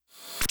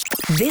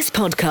This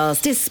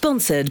podcast is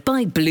sponsored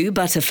by Blue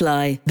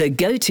Butterfly, the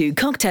go-to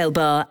cocktail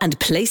bar and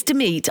place to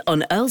meet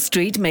on Earl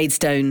Street,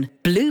 Maidstone.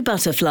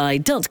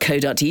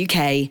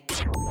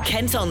 bluebutterfly.co.uk.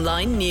 Kent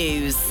Online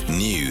News.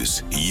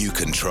 News you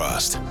can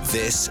trust.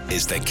 This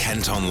is the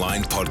Kent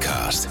Online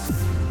Podcast.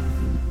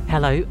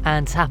 Hello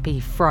and happy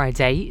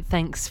Friday.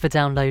 Thanks for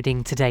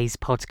downloading today's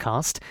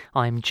podcast.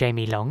 I'm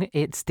Jamie Long.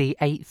 It's the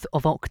 8th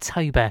of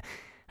October.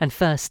 And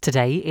first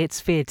today,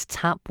 it's feared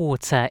tap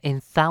water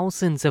in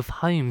thousands of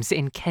homes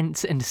in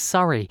Kent and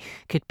Surrey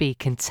could be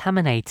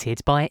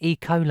contaminated by E.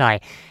 coli.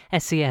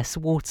 SES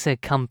Water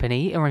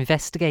Company are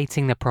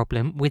investigating the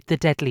problem with the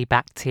deadly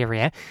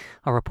bacteria.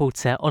 Our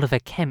reporter Oliver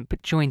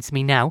Kemp joins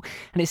me now,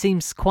 and it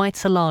seems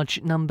quite a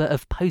large number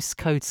of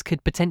postcodes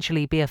could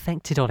potentially be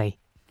affected, Ollie.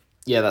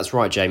 Yeah, that's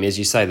right, Jamie. As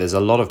you say, there's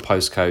a lot of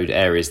postcode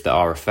areas that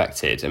are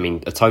affected. I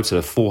mean, a total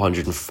of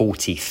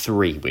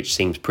 443, which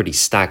seems pretty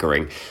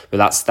staggering. But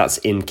that's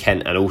in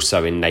Kent and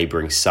also in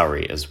neighbouring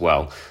Surrey as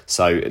well.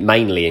 So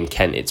mainly in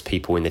Kent, it's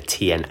people in the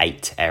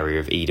TN8 area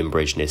of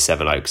Edenbridge near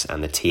Sevenoaks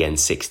and the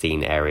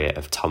TN16 area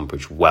of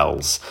Tunbridge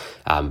Wells.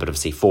 But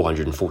obviously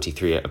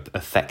 443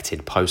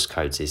 affected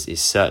postcodes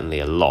is certainly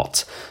a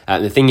lot.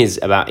 The thing is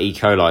about E.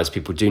 coli is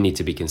people do need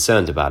to be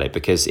concerned about it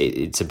because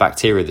it's a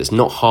bacteria that's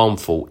not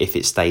harmful if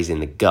it stays in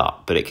the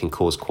gut, but it can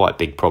cause quite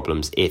big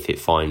problems if it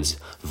finds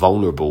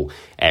vulnerable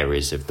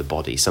areas of the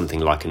body, something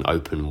like an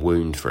open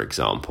wound, for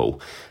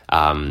example.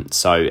 And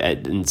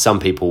some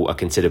people are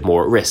considered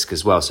more at risk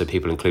as well. So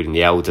people including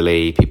the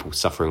elderly, people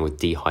suffering with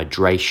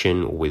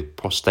dehydration or with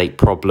prostate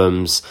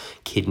problems,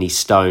 kidney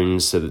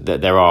stones. So that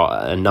there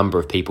are a number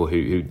of people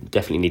who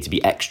definitely need to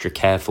be extra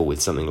careful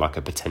with something like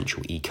a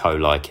potential E.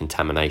 coli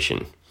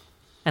contamination.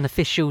 And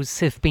officials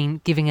have been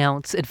giving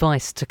out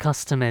advice to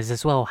customers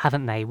as well,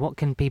 haven't they? What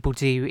can people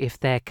do if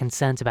they're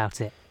concerned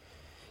about it?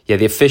 Yeah,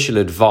 the official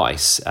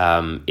advice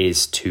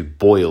is to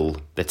boil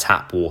the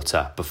tap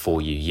water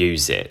before you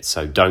use it.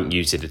 So don't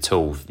use it at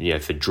all,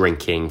 for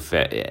drinking,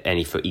 for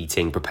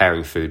eating,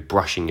 preparing food,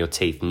 brushing your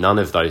teeth, none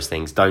of those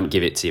things. Don't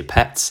give it to your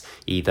pets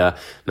either.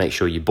 Make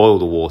sure you boil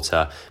the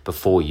water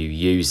before you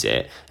use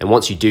it. And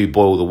once you do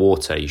boil the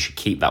water, you should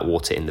keep that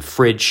water in the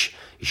fridge.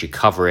 You should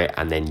cover it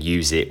and then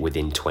use it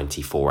within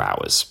 24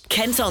 hours.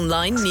 Kent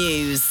Online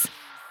News.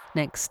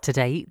 Next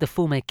today, the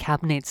former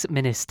Cabinet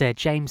Minister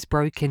James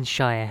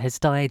Brokenshire has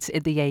died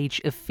at the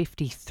age of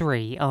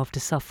 53 after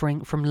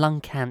suffering from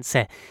lung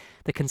cancer.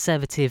 The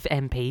Conservative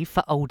MP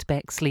for Old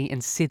Bexley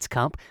and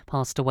Sidcup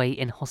passed away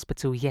in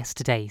hospital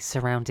yesterday,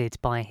 surrounded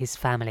by his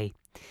family.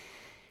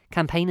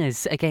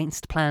 Campaigners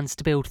against plans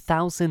to build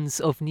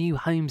thousands of new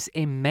homes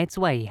in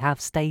Medway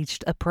have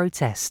staged a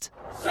protest.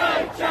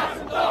 Save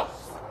Chatham Docks!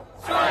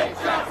 Save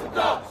Chatham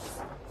Docks!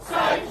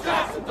 Save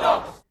Chatham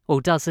Docks! Well,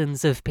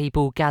 dozens of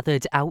people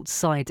gathered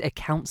outside a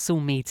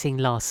council meeting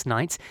last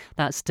night.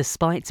 That's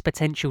despite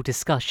potential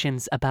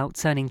discussions about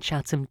turning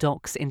Chatham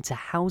Docks into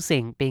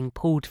housing being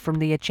pulled from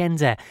the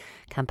agenda.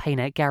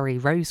 Campaigner Gary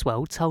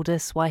Rosewell told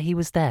us why he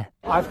was there.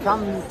 I've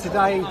come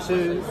today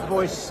to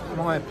voice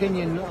my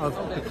opinion of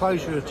the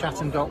closure of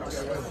Chatham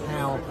Docks,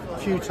 how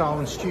futile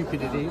and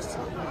stupid it is.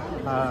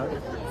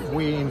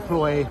 We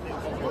employ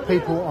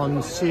people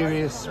on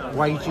serious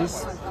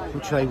wages,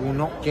 which they will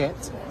not get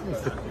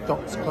if the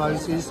docks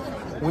closes.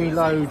 We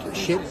load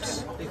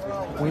ships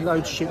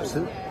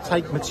that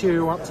take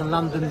material up to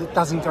London that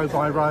doesn't go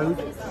by road.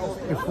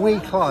 If we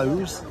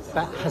close,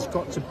 that has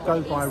got to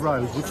go by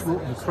road, which will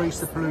increase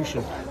the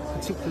pollution,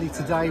 particularly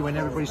today when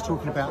everybody's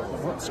talking about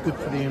what's good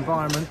for the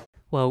environment.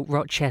 Well,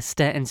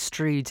 Rochester and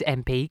Strood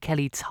MP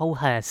Kelly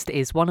Tolhurst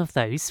is one of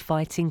those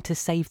fighting to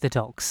save the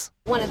docks.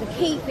 One of the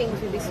key things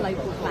with this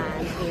local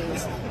plan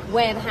is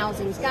where the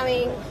housing's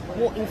going,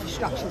 what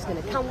infrastructure is going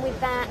to come with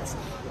that.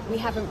 We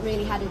haven't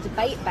really had a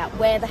debate about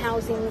where the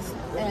housing's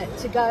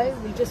to go.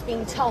 We've just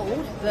been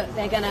told that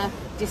they're going to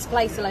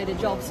displace a load of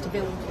jobs to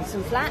build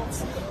some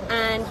flats,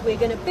 and we're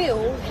going to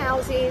build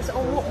houses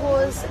on what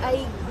was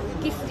a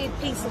gifted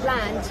piece of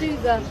land to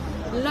the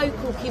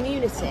local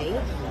community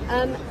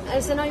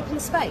as an open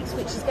space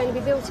which is going to be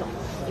built on.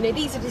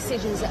 These are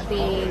decisions that are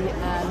being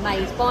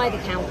made by the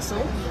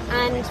council,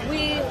 and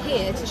we're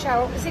here to show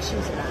our opposition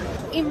to that.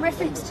 In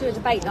reference to a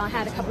debate that I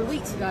had a couple of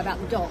weeks ago about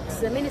the docks,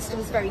 the Minister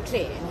was very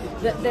clear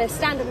that the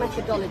standard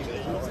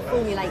methodology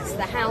formulates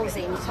the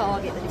housing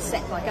target that is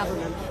set by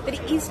government, but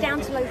it is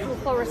down to local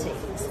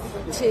authorities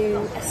to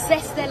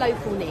assess their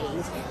local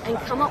needs and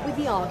come up with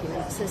the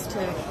arguments as to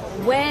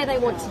where they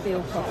want to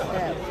build on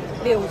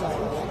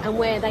and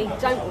where they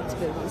don't want to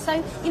build on.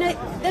 So,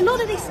 a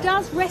lot of this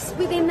does rest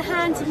within the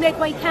hands of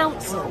Medway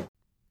Council.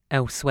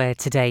 Elsewhere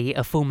today,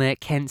 a former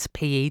Kent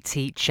PE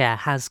teacher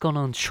has gone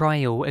on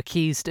trial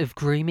accused of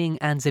grooming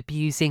and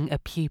abusing a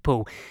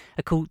pupil.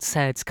 A court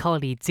said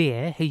Carly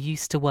Deer, who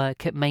used to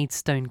work at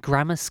Maidstone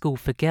Grammar School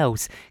for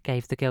Girls,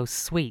 gave the girls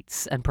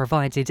sweets and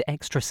provided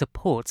extra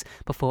support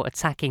before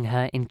attacking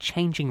her in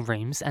changing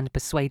rooms and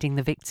persuading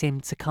the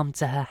victim to come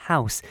to her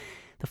house.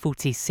 The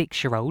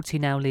 46-year-old, who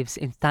now lives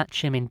in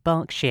Thatcham in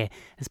Berkshire,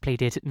 has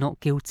pleaded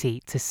not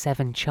guilty to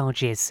 7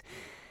 charges.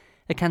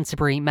 A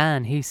Canterbury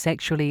man who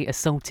sexually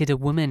assaulted a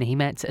woman he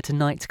met at a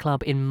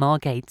nightclub in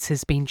Margate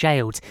has been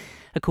jailed.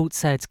 A court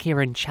said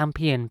Kieran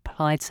Champion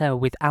plied her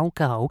with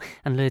alcohol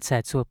and lured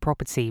her to a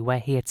property where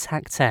he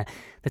attacked her.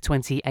 The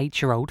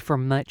 28-year-old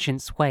from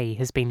Merchants Way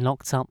has been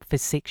locked up for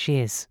 6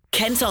 years.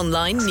 Kent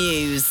Online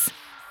News.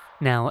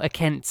 Now, a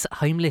Kent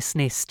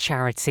homelessness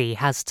charity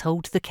has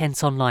told the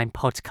Kent Online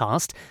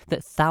podcast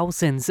that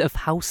thousands of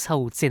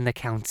households in the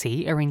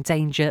county are in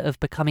danger of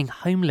becoming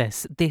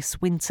homeless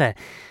this winter.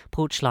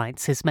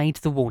 Porchlight has made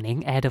the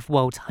warning ahead of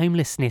World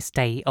Homelessness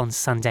Day on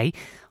Sunday.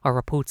 Our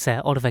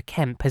reporter Oliver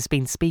Kemp has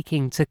been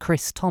speaking to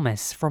Chris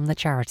Thomas from the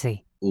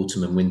charity.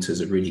 Autumn and winter is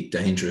a really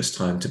dangerous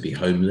time to be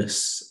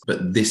homeless,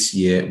 but this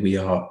year we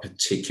are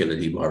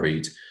particularly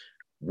worried.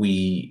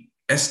 We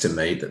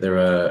estimate that there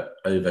are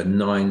over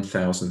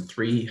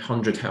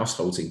 9,300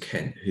 households in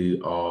Kent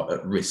who are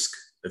at risk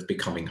of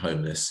becoming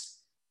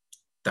homeless.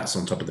 That's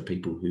on top of the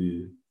people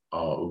who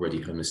are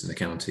already homeless in the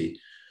county.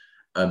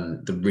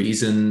 The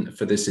reason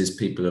for this is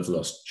people have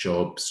lost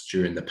jobs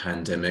during the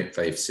pandemic.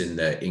 They've seen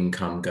their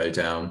income go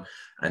down,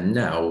 and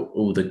now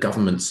all the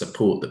government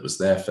support that was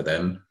there for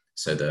them,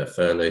 so the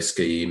furlough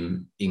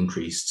scheme,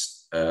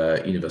 increased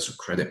universal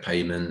credit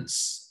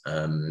payments,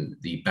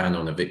 the ban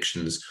on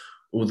evictions,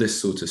 all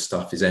this sort of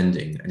stuff is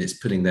ending, and it's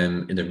putting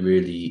them in a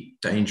really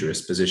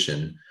dangerous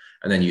position.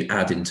 And then you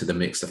add into the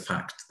mix the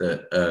fact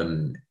that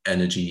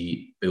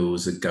energy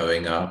bills are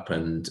going up,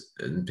 and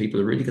people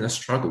are really going to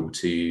struggle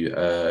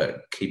to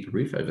keep a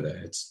roof over their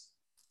heads.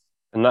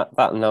 And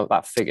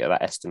that figure,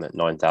 that estimate,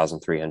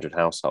 9,300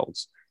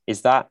 households,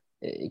 is that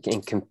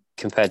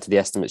compared to the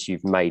estimates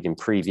you've made in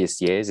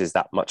previous years, is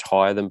that much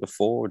higher than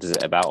before, or is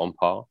it about on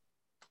par?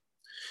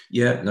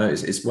 Yeah, no,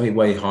 it's way,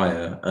 way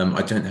higher.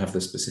 I don't have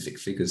the specific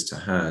figures to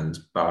hand,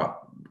 but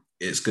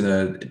it's going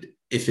to,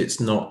 if it's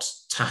not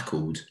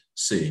tackled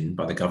soon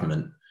by the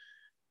government,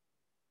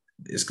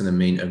 it's going to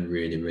mean a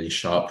really, really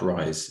sharp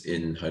rise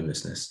in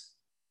homelessness.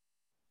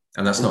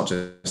 And that's not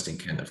just in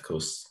Kent, of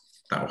course.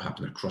 That will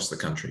happen across the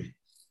country.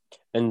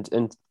 And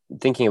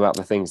thinking about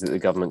the things that the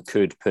government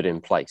could put in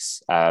place,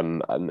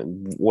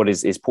 what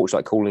is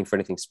Porchlight calling for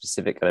anything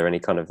specific? Are there any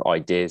kind of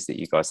ideas that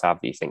you guys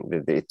have? Do you think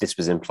that if this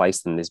was in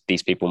place, then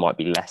these people might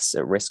be less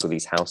at risk, or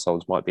these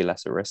households might be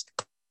less at risk?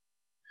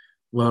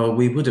 Well,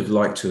 we would have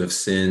liked to have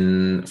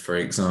seen, for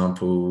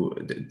example,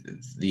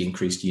 the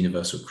increased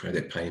universal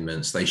credit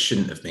payments. They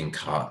shouldn't have been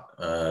cut.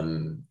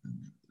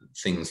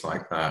 Things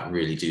like that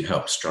really do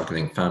help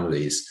struggling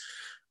families.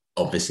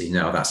 Obviously,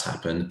 now that's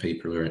happened,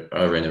 people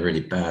are in a really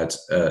bad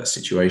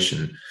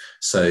situation.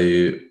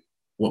 So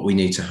what we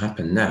need to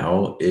happen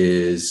now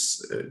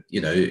is,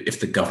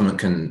 if the government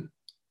can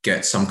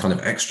get some kind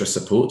of extra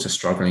support to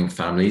struggling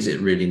families,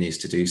 it really needs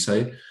to do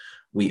so.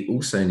 We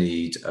also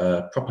need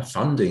proper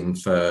funding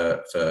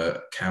for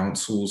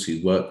councils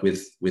who work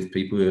with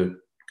people who are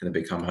going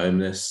to become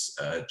homeless,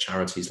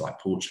 charities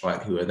like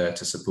Porchlight who are there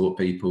to support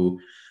people,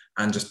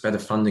 and just better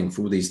funding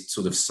for all these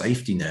sort of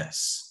safety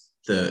nets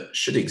that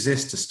should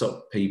exist to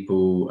stop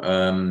people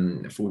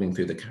falling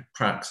through the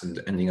cracks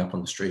and ending up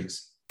on the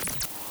streets.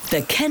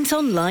 The Kent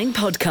Online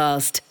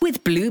Podcast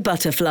with Blue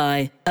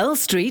Butterfly, Earl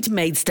Street,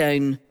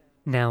 Maidstone.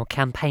 Now,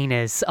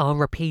 campaigners are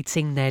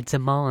repeating their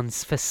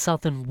demands for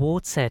Southern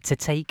Water to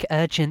take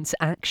urgent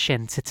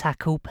action to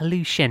tackle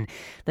pollution.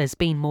 There's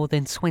been more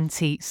than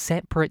 20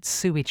 separate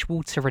sewage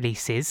water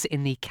releases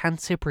in the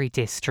Canterbury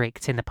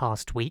district in the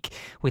past week,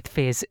 with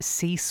fears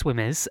sea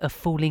swimmers are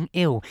falling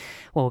ill,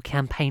 while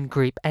campaign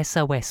group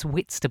SOS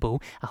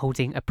Whitstable are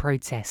holding a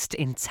protest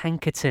in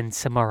Tankerton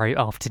tomorrow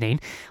afternoon.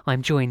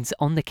 I'm joined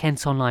on the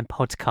Kent Online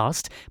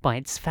podcast by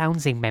its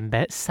founding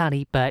member,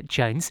 Sally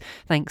Burt-Jones.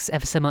 Thanks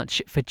ever so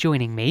much for joining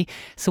me.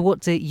 So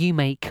what do you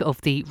make of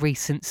the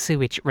recent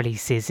sewage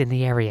releases in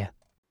the area?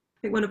 I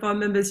think one of our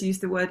members used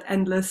the word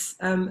endless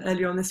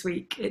earlier on this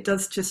week. It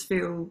does just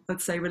feel,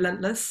 I'd say,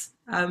 relentless.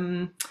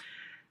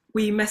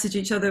 We message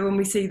each other when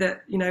we see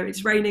that,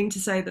 it's raining, to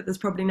say that there's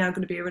probably now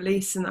going to be a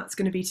release, and that's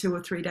going to be 2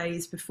 or 3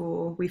 days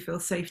before we feel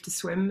safe to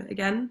swim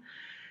again.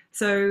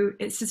 So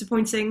it's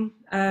disappointing.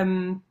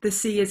 The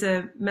sea is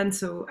a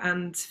mental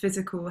and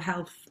physical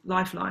health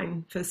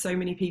lifeline for so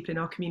many people in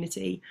our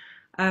community.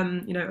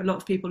 A lot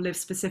of people live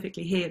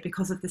specifically here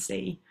because of the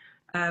sea,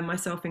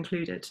 myself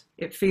included.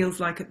 It feels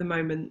like at the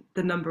moment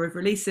the number of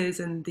releases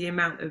and the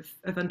amount of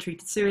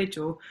untreated sewage,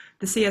 or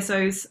the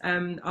CSOs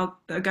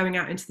that are going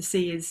out into the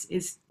sea,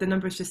 is the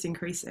number is just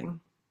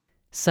increasing.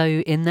 So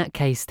in that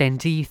case then,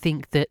 do you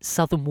think that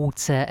Southern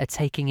Water are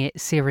taking it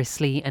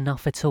seriously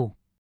enough at all?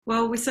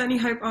 Well, we certainly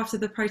hope after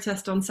the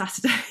protest on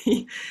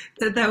Saturday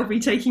that they'll be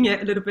taking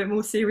it a little bit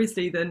more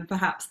seriously than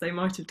perhaps they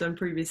might have done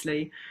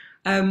previously.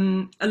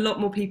 A lot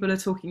more people are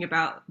talking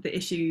about the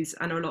issues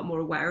and are a lot more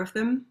aware of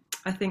them,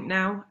 I think,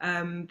 now.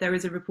 There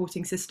is a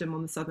reporting system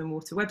on the Southern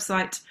Water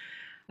website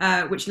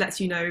which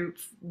lets you know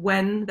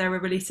when there are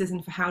releases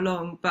and for how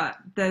long, but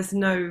there's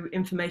no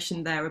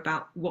information there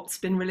about what's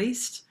been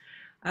released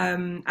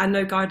and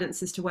no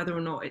guidance as to whether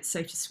or not it's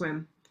safe to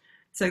swim.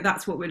 So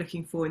that's what we're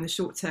looking for in the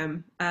short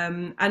term.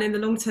 And in the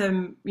long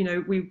term,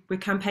 we're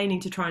campaigning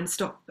to try and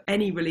stop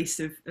any release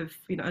of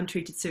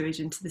untreated sewage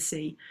into the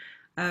sea.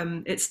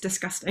 It's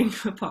disgusting,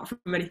 apart from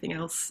anything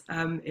else.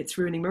 It's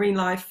ruining marine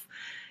life.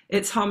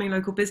 It's harming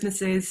local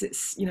businesses.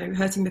 It's,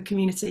 hurting the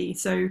community.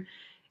 So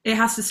it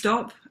has to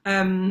stop.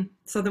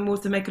 Southern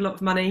Water make a lot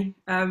of money.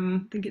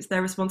 I think it's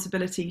their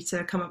responsibility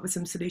to come up with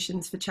some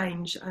solutions for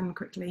change and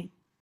quickly.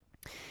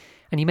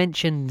 And you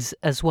mentioned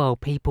as well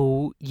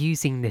people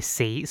using this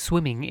sea,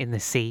 swimming in the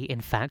sea,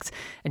 in fact,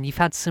 and you've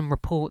had some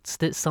reports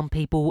that some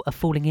people are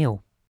falling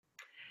ill.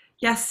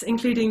 Yes,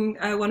 including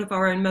one of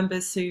our own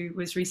members who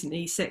was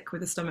recently sick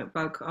with a stomach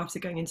bug after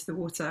going into the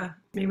water.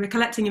 I mean, we're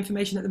collecting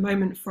information at the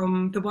moment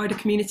from the wider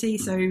community.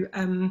 So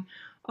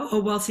our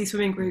Wild Sea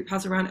Swimming group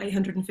has around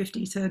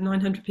 850 to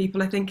 900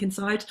 people, I think,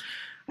 inside.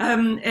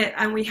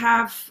 And we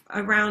have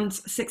around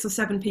 6 or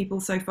 7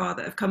 people so far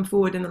that have come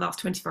forward in the last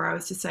 24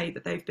 hours to say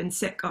that they've been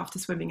sick after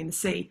swimming in the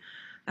sea.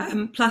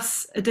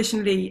 Plus,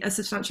 additionally, a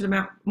substantial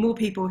amount more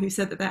people who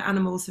said that their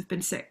animals have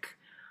been sick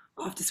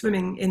after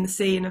swimming in the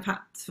sea and have had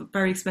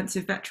very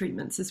expensive vet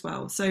treatments as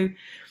well. So,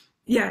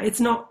 yeah, it's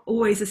not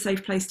always a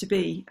safe place to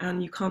be,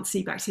 and you can't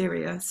see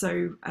bacteria.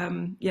 So,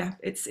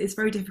 it's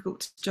very difficult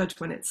to judge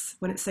when it's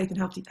safe and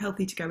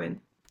healthy to go in.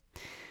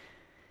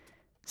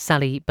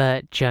 Sally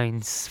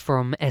Burt-Jones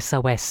from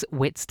SOS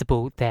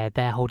Whitstable there.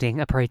 They're holding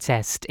a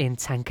protest in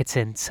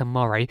Tankerton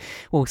tomorrow.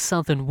 Well,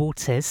 Southern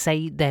Water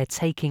say they're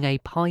taking a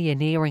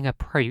pioneering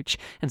approach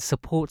and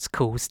supports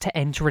calls to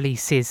end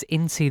releases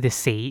into the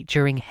sea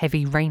during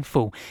heavy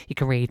rainfall. You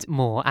can read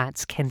more at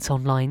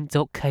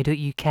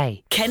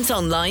kentonline.co.uk. Kent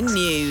Online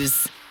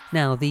News.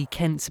 Now, the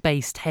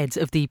Kent-based head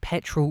of the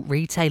Petrol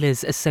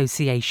Retailers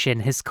Association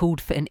has called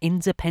for an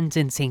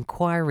independent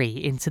inquiry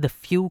into the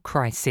fuel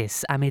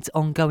crisis amid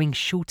ongoing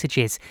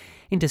shortages.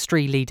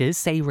 Industry leaders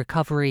say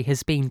recovery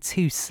has been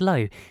too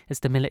slow as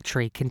the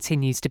military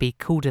continues to be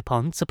called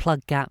upon to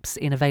plug gaps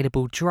in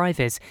available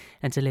drivers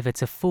and deliver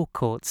to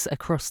forecourts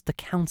across the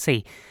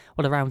county.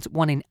 While around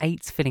 1 in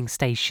 8 filling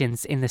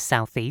stations in the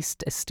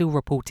southeast are still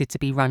reported to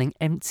be running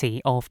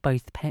empty of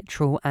both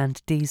petrol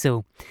and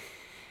diesel.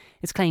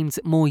 It's claimed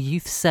more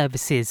youth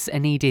services are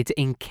needed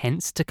in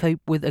Kent to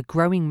cope with a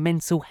growing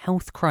mental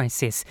health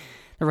crisis.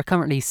 There are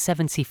currently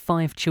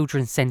 75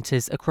 children's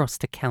centres across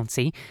the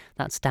county.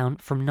 That's down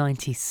from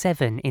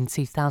 97 in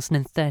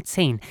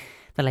 2013.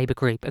 The Labour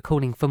group are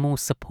calling for more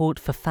support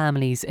for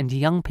families and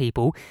young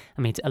people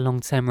amid a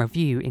long-term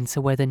review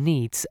into whether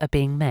needs are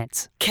being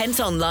met. Kent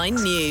Online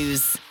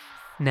News.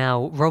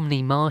 Now,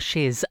 Romney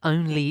Marsh's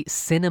only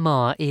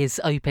cinema is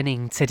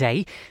opening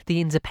today.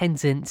 The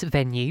independent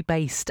venue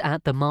based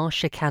at the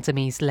Marsh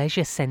Academy's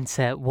Leisure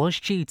Centre was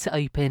due to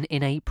open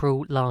in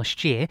April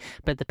last year,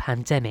 but the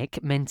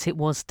pandemic meant it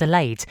was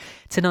delayed.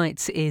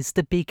 Tonight is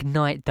the big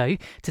night, though.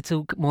 To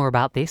talk more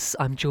about this,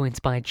 I'm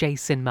joined by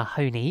Jason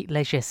Mahoney,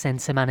 Leisure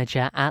Centre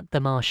Manager at the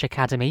Marsh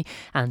Academy,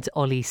 and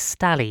Ollie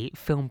Stalley,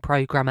 Film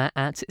Programmer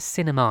at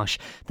Cinemarsh.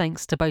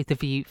 Thanks to both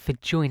of you for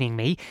joining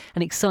me.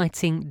 An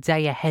exciting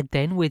day ahead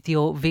then, with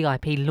your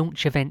VIP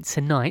launch event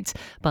tonight,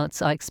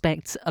 but I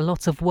expect a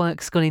lot of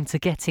work's gone into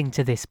getting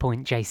to this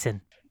point,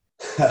 Jason.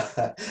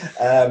 A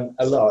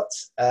lot.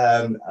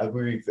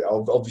 We've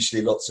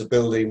obviously lots of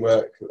building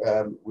work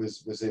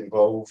was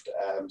involved,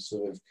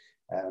 sort of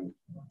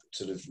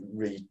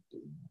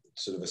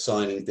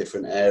assigning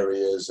different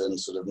areas and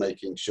sort of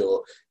making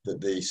sure that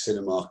the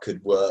cinema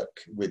could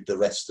work with the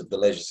rest of the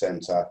leisure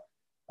centre,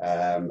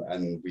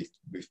 and we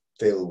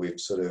feel we've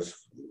sort of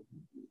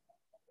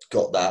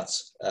got that.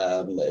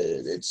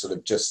 It's sort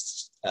of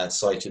just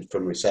cited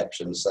from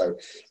reception, so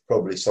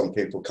probably some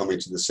people coming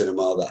to the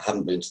cinema that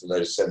haven't been to the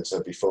leisure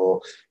centre before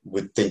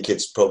would think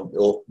it's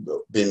probably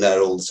been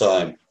there all the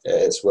time.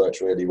 It's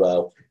worked really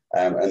well,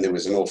 and there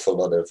was an awful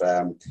lot of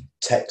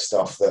tech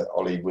stuff that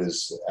Ollie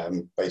was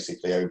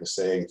basically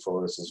overseeing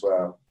for us as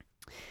well.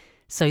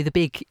 So the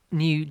big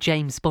new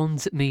James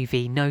Bond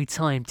movie, No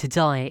Time to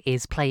Die,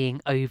 is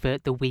playing over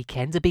the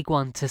weekend, a big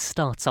one to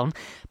start on.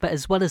 But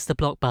as well as the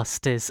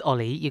blockbusters,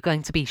 Ollie, you're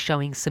going to be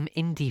showing some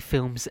indie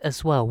films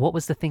as well. What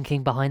was the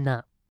thinking behind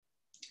that?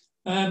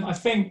 I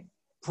think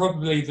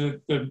probably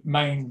the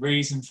main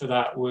reason for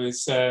that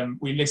was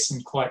we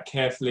listened quite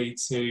carefully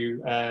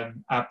to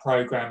our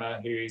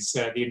programmer, who is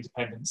the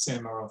Independent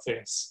Cinema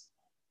Office.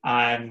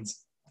 And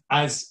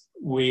as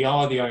we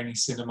are the only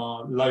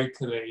cinema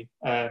locally,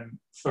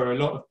 for a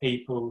lot of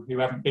people who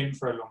haven't been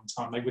for a long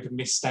time, they would have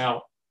missed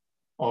out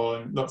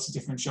on lots of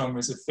different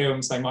genres of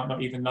films. They might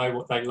not even know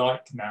what they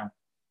like now.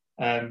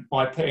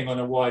 By putting on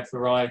a wide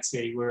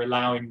variety, we're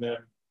allowing them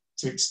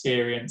to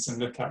experience and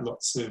look at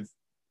lots of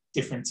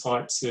different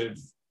types of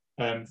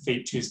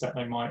features that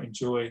they might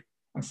enjoy.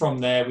 And from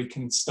there, we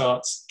can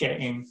start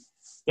getting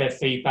their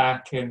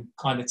feedback and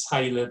kind of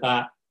tailor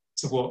that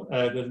to what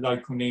the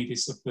local need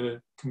is of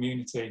the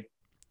community.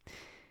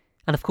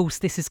 And of course,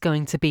 this is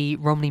going to be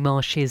Romney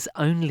Marsh's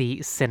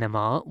only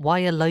cinema.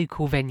 Why are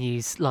local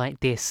venues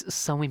like this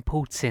so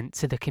important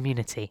to the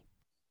community?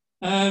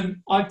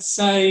 I'd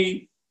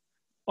say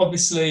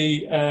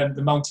obviously,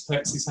 the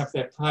multiplexes have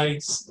their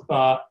place,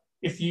 but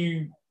if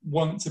you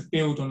want to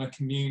build on a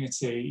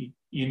community,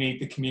 you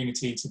need the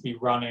community to be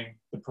running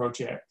the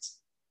project.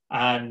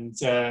 And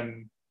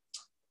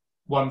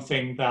one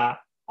thing that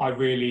I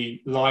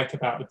really like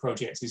about the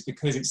project is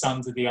because it's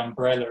under the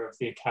umbrella of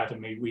the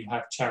Academy, we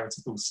have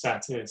charitable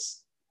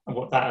status. And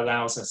what that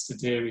allows us to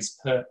do is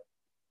put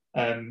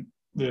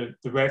the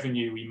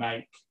revenue we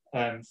make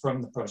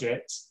from the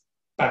project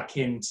back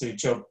into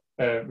job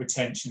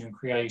retention and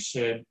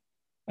creation,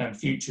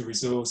 future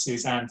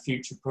resources and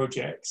future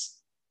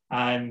projects.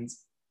 And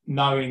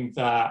knowing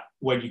that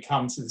when you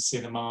come to the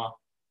cinema,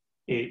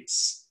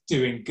 it's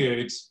doing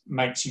good,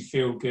 makes you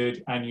feel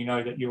good, and you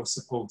know that you're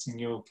supporting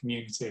your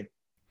community.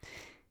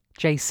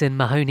 Jason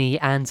Mahoney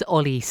and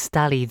Ollie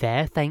Stally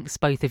there. Thanks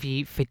both of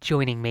you for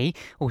joining me.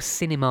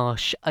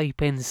 Cinemarsh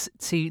opens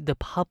to the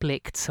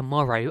public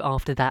tomorrow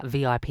after that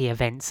VIP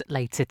event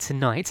later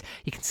tonight.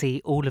 You can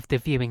see all of the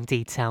viewing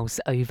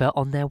details over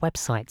on their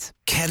website.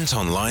 Kent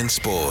Online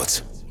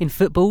Sport. In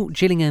football,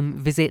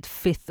 Gillingham visit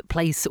 5th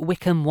place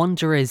Wycombe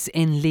Wanderers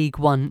in League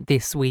One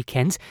this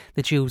weekend.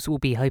 The Jewels will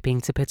be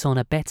hoping to put on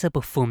a better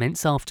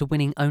performance after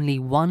winning only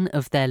one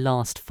of their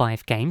last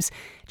 5 games.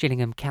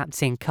 Gillingham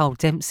captain Carl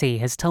Dempsey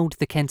has told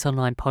the Kent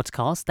Online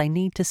podcast they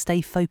need to stay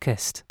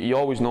focused. You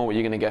always know what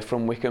you're going to get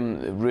from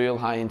Wycombe. Real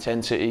high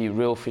intensity,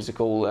 real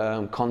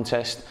physical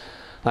contest.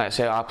 Like I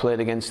say, I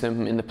played against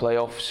them in the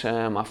playoffs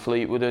at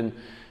Fleetwood, and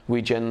we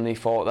generally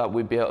thought that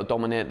we'd be able to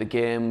dominate the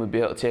game, we'd be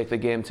able to take the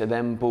game to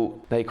them, but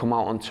they come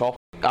out on top.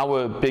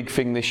 Our big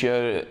thing this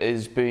year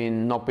has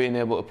been not being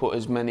able to put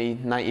as many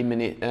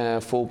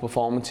 90-minute full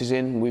performances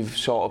in. We've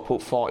sort of put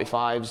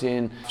 45s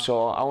in.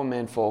 So our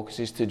main focus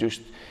is to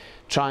just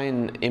try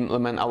and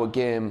implement our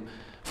game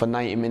for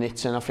 90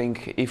 minutes, and I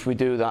think if we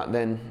do that,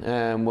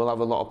 then we'll have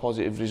a lot of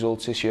positive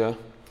results this year.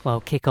 Well,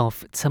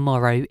 kick-off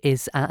tomorrow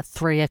is at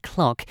 3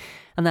 o'clock.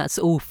 And that's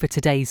all for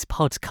today's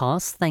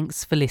podcast.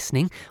 Thanks for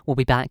listening. We'll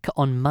be back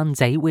on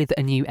Monday with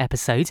a new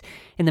episode.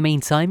 In the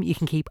meantime, you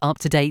can keep up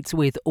to date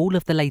with all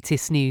of the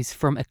latest news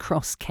from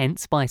across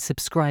Kent by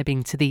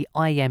subscribing to the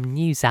IM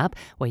News app,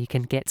 where you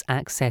can get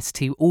access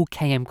to all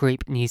KM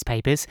Group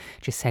newspapers.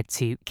 Just head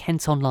to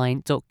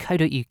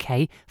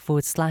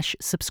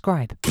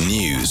kentonline.co.uk/subscribe.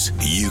 News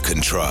you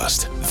can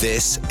trust.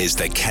 This is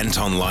the Kent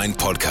Online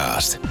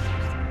Podcast.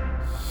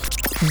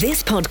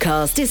 This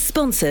podcast is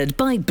sponsored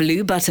by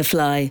Blue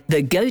Butterfly,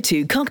 the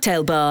go-to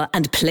cocktail bar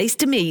and place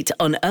to meet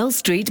on Earl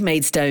Street,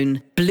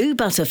 Maidstone.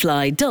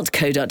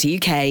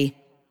 bluebutterfly.co.uk